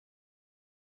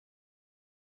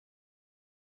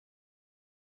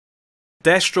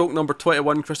Deathstroke number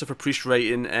 21, Christopher Priest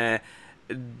writing. How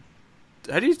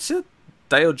do you say it?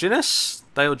 Diogenes?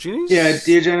 Diogenes? Yeah,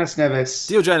 Diogenes Neves.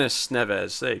 Diogenes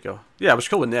Neves. There you go. Yeah, I was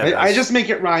cool with I Neves. just make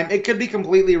it rhyme. It could be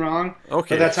completely wrong, but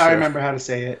Okay, that's how I sure. remember how to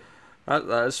say it.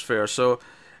 That is fair. So,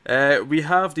 we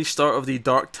have the start of the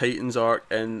Dark Titans arc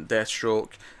in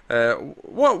Deathstroke.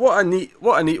 What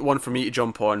a neat one for me to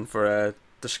jump on for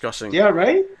discussing. Yeah,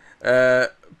 right?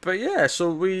 But yeah,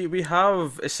 so we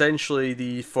have essentially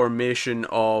the formation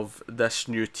of this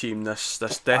new team, this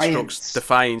Deathstroke's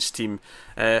Defiance team.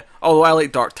 Although I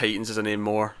like Dark Titans as a name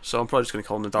more, so I'm probably just going to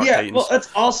call them the Dark Titans. Well, it's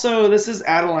also, this is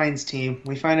Adeline's team.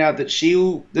 We find out that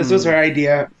this was her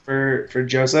idea for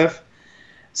Joseph.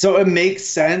 So it makes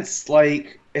sense,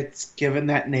 like, it's given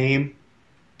that name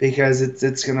because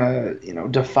it's gonna,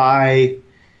 defy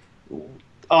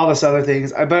all this other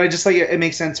things. But I just like it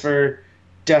makes sense for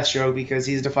Deathstroke because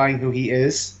he's defying who he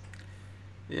is.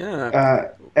 Yeah.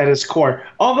 At his core.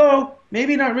 Although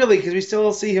maybe not really, because we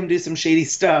still see him do some shady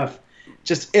stuff,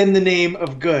 just in the name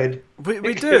of good.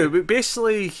 We do.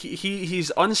 Basically,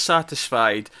 he's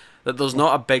unsatisfied that there's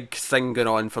not a big thing going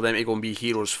on for them to go and be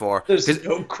heroes for. There's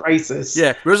no crisis.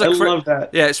 Yeah, I love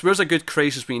that. Yeah, where's a good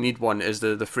crisis when you need one is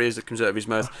the phrase that comes out of his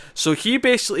mouth. So he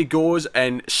basically goes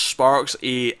and sparks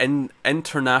an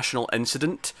international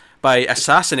incident by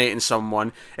assassinating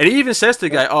someone, and he even says to the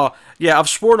guy, "Oh, yeah, I've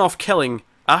sworn off killing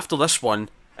after this one,"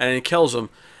 and then he kills him.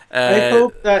 I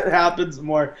hope that happens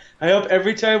more. I hope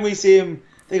every time we see him,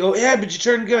 they go, "Yeah, but you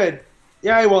turned good."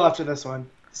 Yeah, I will after this one.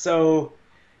 So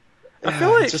I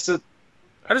feel like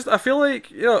I feel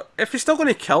like if he's still going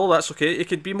to kill, that's okay. It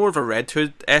could be more of a Red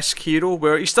Hood-esque hero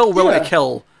where he's still willing to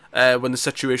kill when the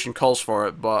situation calls for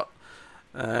it, but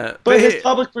his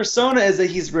public persona is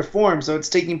that he's reformed, so it's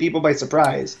taking people by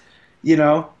surprise. It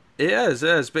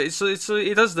is. But so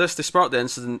he does this. They spark the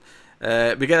incident.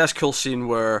 We get this cool scene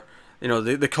where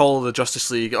they call the Justice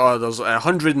League. Oh, there's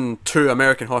 102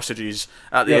 American hostages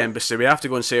at the embassy. We have to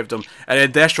go and save them. And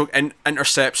then Deathstroke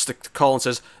intercepts the call and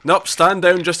says, "Nope, stand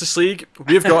down, Justice League.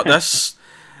 We've got this."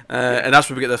 And that's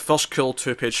where we get the first cool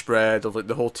 2-page spread of like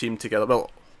the whole team together. Well,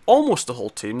 almost the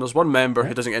whole team. There's one member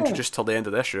who doesn't get introduced till the end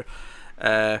of the issue.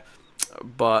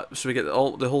 But so we get the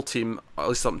whole team, at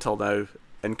least up until now,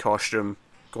 in costume,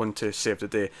 going to save the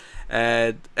day.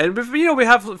 And we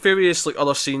have various like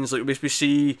other scenes. Like we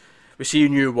see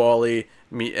New Wally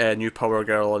meet New Power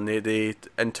Girl, and they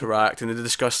interact and they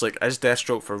discuss like, is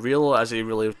Deathstroke for real? Is he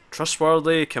really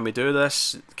trustworthy? Can we do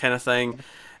this kind of thing?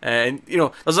 And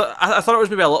I thought it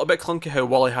was maybe a little bit clunky how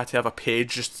Wally had to have a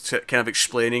page just to, kind of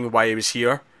explaining why he was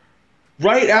here.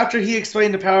 Right after he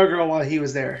explained to Power Girl while he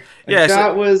was there.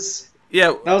 That was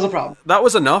a problem. That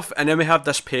was enough, and then we have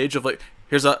this page of like,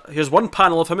 here's one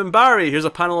panel of him and Barry, here's a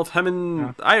panel of him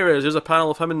and Iris, here's a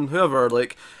panel of him and whoever.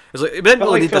 Like, it's like we didn't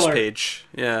really need this page.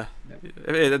 Yeah,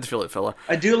 it did feel like filler.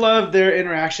 I do love their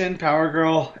interaction, Power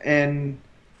Girl and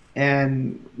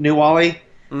New Wally,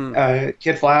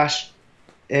 Kid Flash,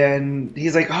 and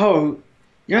he's like, "Oh,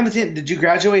 you're on the team. Did you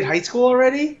graduate high school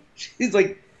already?" She's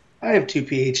like, "I have 2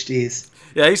 PhDs."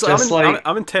 Yeah, he's like,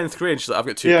 I'm in 10th grade. She's like, I've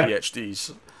got 2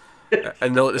 PhDs.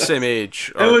 And they're at the same age.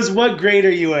 It was, what grade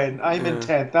are you in? I'm in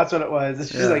 10th. That's what it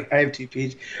was. She's like, I have 2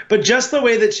 PhDs. But just the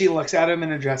way that she looks at him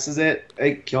and addresses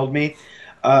it killed me.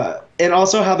 And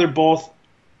also how they're both,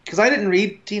 because I didn't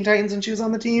read Teen Titans when she was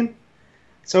on the team.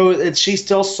 So she's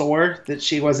still sore that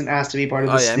she wasn't asked to be part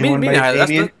of this new one by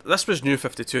Damian. This was New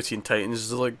 52 Teen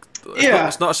Titans. Like,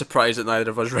 it's not a surprise that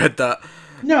neither of us read that.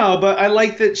 No, but I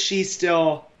like that she's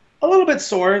still a little bit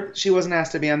sore. She wasn't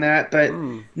asked to be on that, but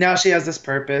now she has this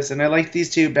purpose, and I like these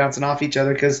two bouncing off each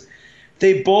other because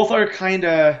they both are kind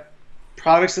of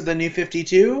products of the New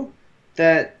 52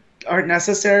 that aren't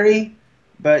necessary,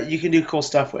 but you can do cool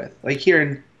stuff with, like here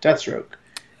in Deathstroke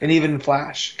and even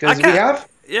Flash, because we have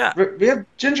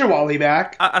Ginger Wally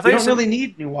back. We don't really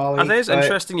need New Wally. I think it's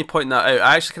interesting you point that out.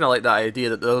 I actually kind of like that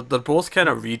idea that they're both kind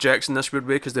of rejects in this weird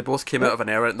way because they both came out of an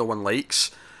era that no one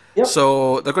likes. Yep.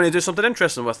 So they're going to do something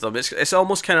interesting with them. It's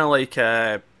almost kind of like,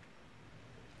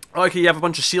 okay, you have a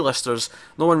bunch of C-listers,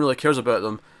 no one really cares about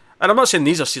them. And I'm not saying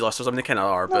these are C-listers, I mean they kind of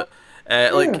are, but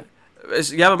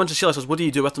you have a bunch of C-listers, what do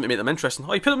you do with them to make them interesting?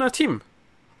 Oh, you put them in a team.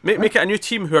 Make it a new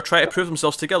team who are trying to prove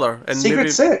themselves together. And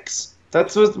Secret Six.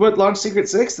 That's what launched Secret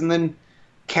Six, and then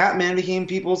Catman became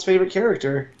people's favorite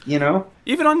character,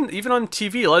 Even on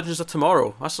TV, Legends of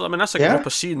Tomorrow. That's a group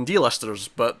of C and D listers,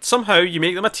 but somehow you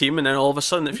make them a team, and then all of a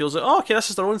sudden it feels like, oh, okay, this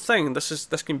is their own thing.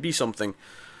 This can be something.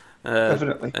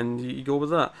 Definitely. And you go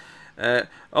with that.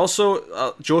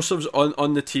 Also, Joseph's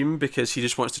on the team because he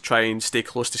just wants to try and stay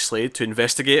close to Slade to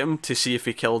investigate him to see if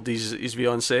he killed his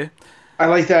fiancée. I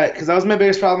like that because that was my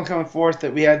biggest problem coming forth,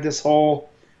 that we had this whole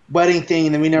wedding thing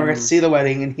and then we never got to see the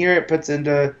wedding. And here it puts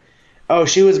into, oh,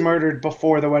 she was murdered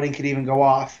before the wedding could even go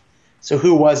off. So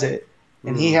who was it?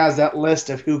 And he has that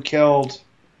list of who killed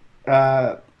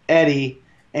Eddie,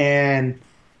 and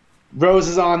Rose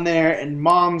is on there, and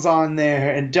Mom's on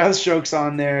there, and Deathstroke's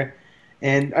on there.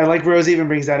 And I like Rose even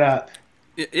brings that up.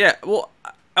 Yeah, well,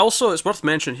 also it's worth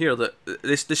mentioning here that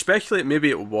they speculate maybe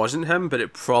it wasn't him, but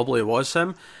it probably was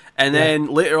him. And then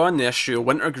later on in the issue,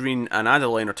 Wintergreen and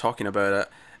Adeline are talking about it,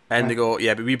 and they go,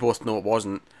 "Yeah, but we both know it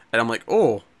wasn't." And I'm like,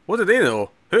 "Oh, what did they know?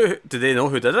 Who did they know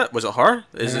who did it? Was it her?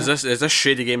 Is this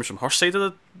shady games from her side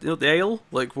of the aisle?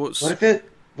 Like, what's?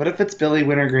 What if it's Billy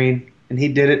Wintergreen and he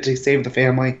did it to save the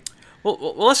family?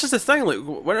 Well, this is the thing. Like,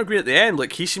 Wintergreen at the end,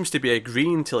 like, he seems to be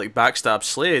agreeing to like backstab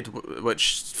Slade,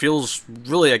 which feels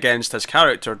really against his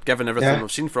character, given everything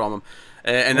we've seen from him.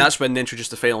 And that's when they introduce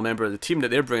the final member of the team that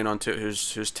they're bringing onto it,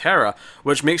 who's Tara,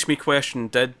 which makes me question: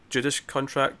 did Judas'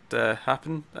 contract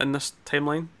happen in this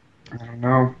timeline? I don't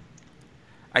know.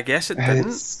 I guess it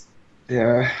didn't.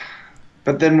 Yeah,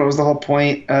 but then what was the whole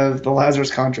point of the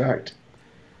Lazarus contract?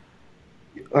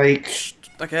 Like,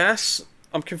 I guess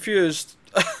I'm confused.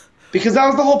 Because that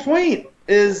was the whole point.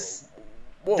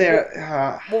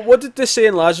 What did they say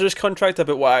in Lazarus' contract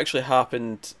about what actually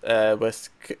happened with?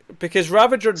 Because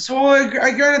Ravager. So I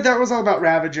granted that was all about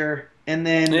Ravager, and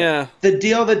then the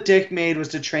deal that Dick made was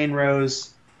to train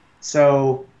Rose.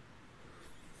 So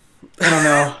I don't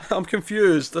know. I'm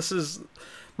confused. This is.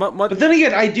 But then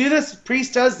again, I do this.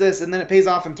 Priest does this, and then it pays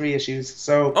off in 3 issues.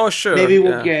 So maybe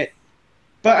we'll get.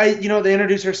 But they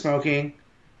introduced her smoking,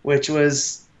 which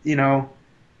was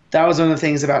that was one of the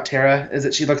things about Tara, is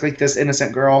that she looked like this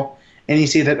innocent girl, and you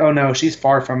see that, oh no, she's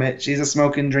far from it. She's a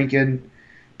smoking, drinking,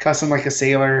 cussing like a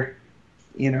sailor,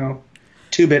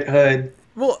 2-bit hood.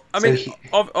 Well, I mean,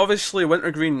 obviously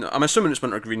Wintergreen, I'm assuming it's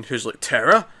Wintergreen who's like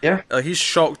Tara. Yeah. He's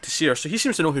shocked to see her, so he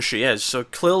seems to know who she is. So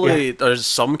clearly there's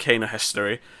some kind of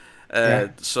history.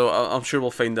 So I'm sure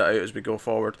we'll find that out as we go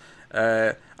forward.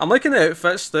 I'm liking the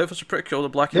outfits. The outfits are pretty cool. The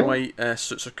black and white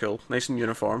suits are cool, nice and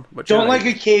uniform. Which don't like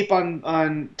a cape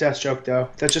on Deathstroke though.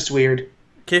 That's just weird.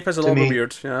 Cape is a little bit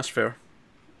weird. Yeah, that's fair.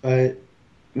 But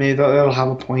maybe that'll have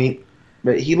a point.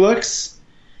 But he looks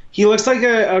like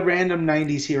a random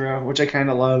 '90s hero, which I kind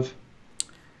of love.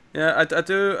 Yeah, I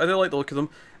do like the look of them.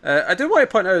 I do want to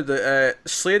point out that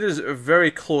Slade is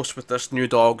very close with this new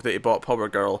dog that he bought Power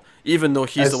Girl, even though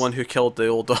he's the one who killed the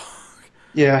old dog.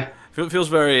 Yeah. Feels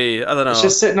very, I don't know. It's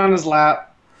just sitting on his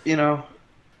lap, But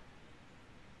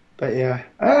yeah,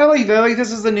 I like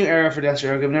this is the new era for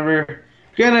Deathstroke. I've never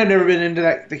been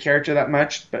into the character that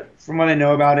much, but from what I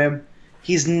know about him,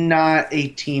 he's not a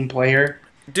team player.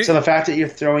 So the fact that you're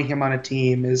throwing him on a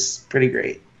team is pretty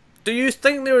great. Do you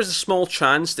think there was a small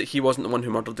chance that he wasn't the one who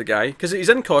murdered the guy? Because he's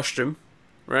in costume,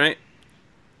 right?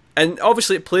 And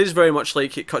obviously it plays very much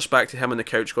like it cuts back to him on the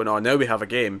couch going, oh, now we have a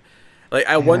game. Like,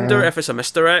 I wonder if it's a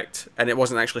misdirect, and it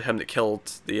wasn't actually him that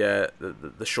killed the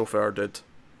chauffeur dude.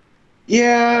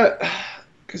 Yeah,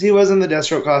 because he was in the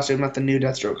Deathstroke costume, not the new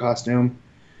Deathstroke costume.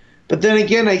 But then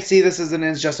again, I see this as an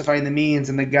ends justifying the means,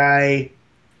 and the guy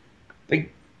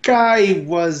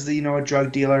was, a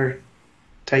drug dealer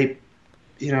type,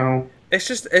 It's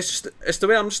the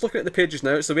way I'm just looking at the pages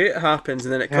now. It's the way it happens,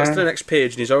 and then it cuts to the next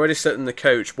page, and he's already sitting on the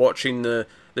couch watching the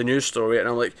news story, and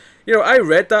I'm like, I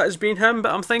read that as being him,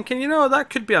 but I'm thinking, that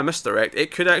could be a misdirect.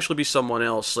 It could actually be someone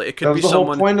else. Like, it could be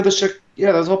someone. That was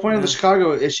the whole point of the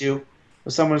Chicago issue,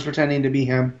 was someone was pretending to be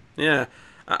him. Yeah.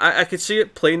 I could see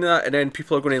it playing that, and then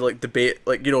people are going to debate,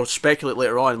 speculate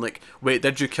later on, wait,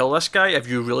 did you kill this guy? Have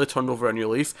you really turned over a new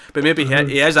leaf? But maybe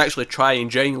he is actually trying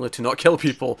genuinely to not kill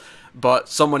people, but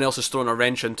someone else has thrown a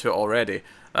wrench into it already.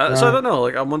 So I don't know.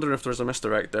 I'm wondering if there's a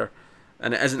misdirect there,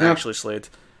 and it isn't actually Slade,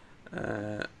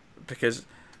 because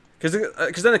then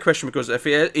the question becomes, if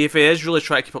he is really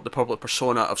trying to keep up the public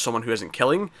persona of someone who isn't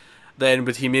killing, then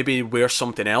would he maybe wear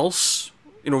something else?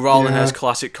 Rather than his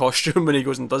classic costume when he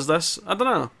goes and does this. I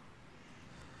don't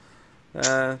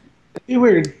know. It'd be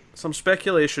weird. Some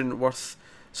speculation worth.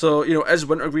 So, is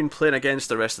Wintergreen playing against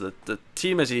the rest of the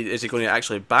team? Is he going to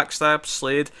actually backstab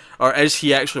Slade? Or is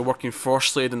he actually working for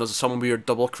Slade and there's some weird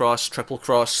double cross, triple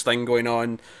cross thing going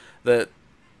on that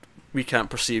we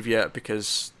can't perceive yet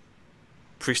because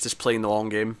Priest is playing the long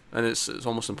game and it's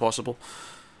almost impossible?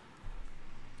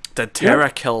 Did Tara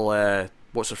kill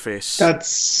what's her face?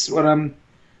 That's what I'm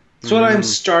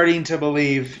starting to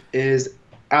believe is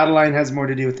Adeline has more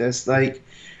to do with this. I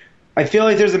feel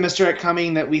like there's a misdirect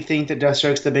coming that we think that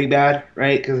Deathstroke's the big bad,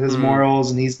 right? Because of his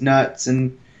morals and he's nuts.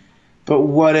 But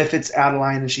what if it's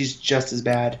Adeline and she's just as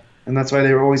bad? and that's why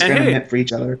they were always And kind of hey, meant for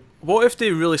each other. what if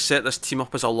they really set this team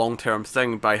up as a long-term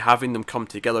thing by having them come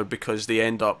together because they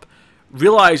end up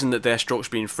realizing that Deathstroke's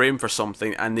being framed for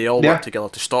something, and they all work together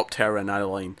to stop Terra and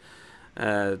Adeline.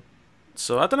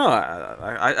 So I don't know.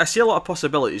 I see a lot of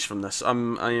possibilities from this. I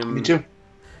am. Me too.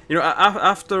 You know,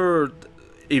 after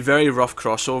a very rough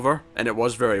crossover, and it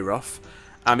was very rough,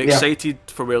 I'm excited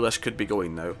for where this could be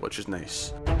going now, which is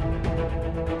nice.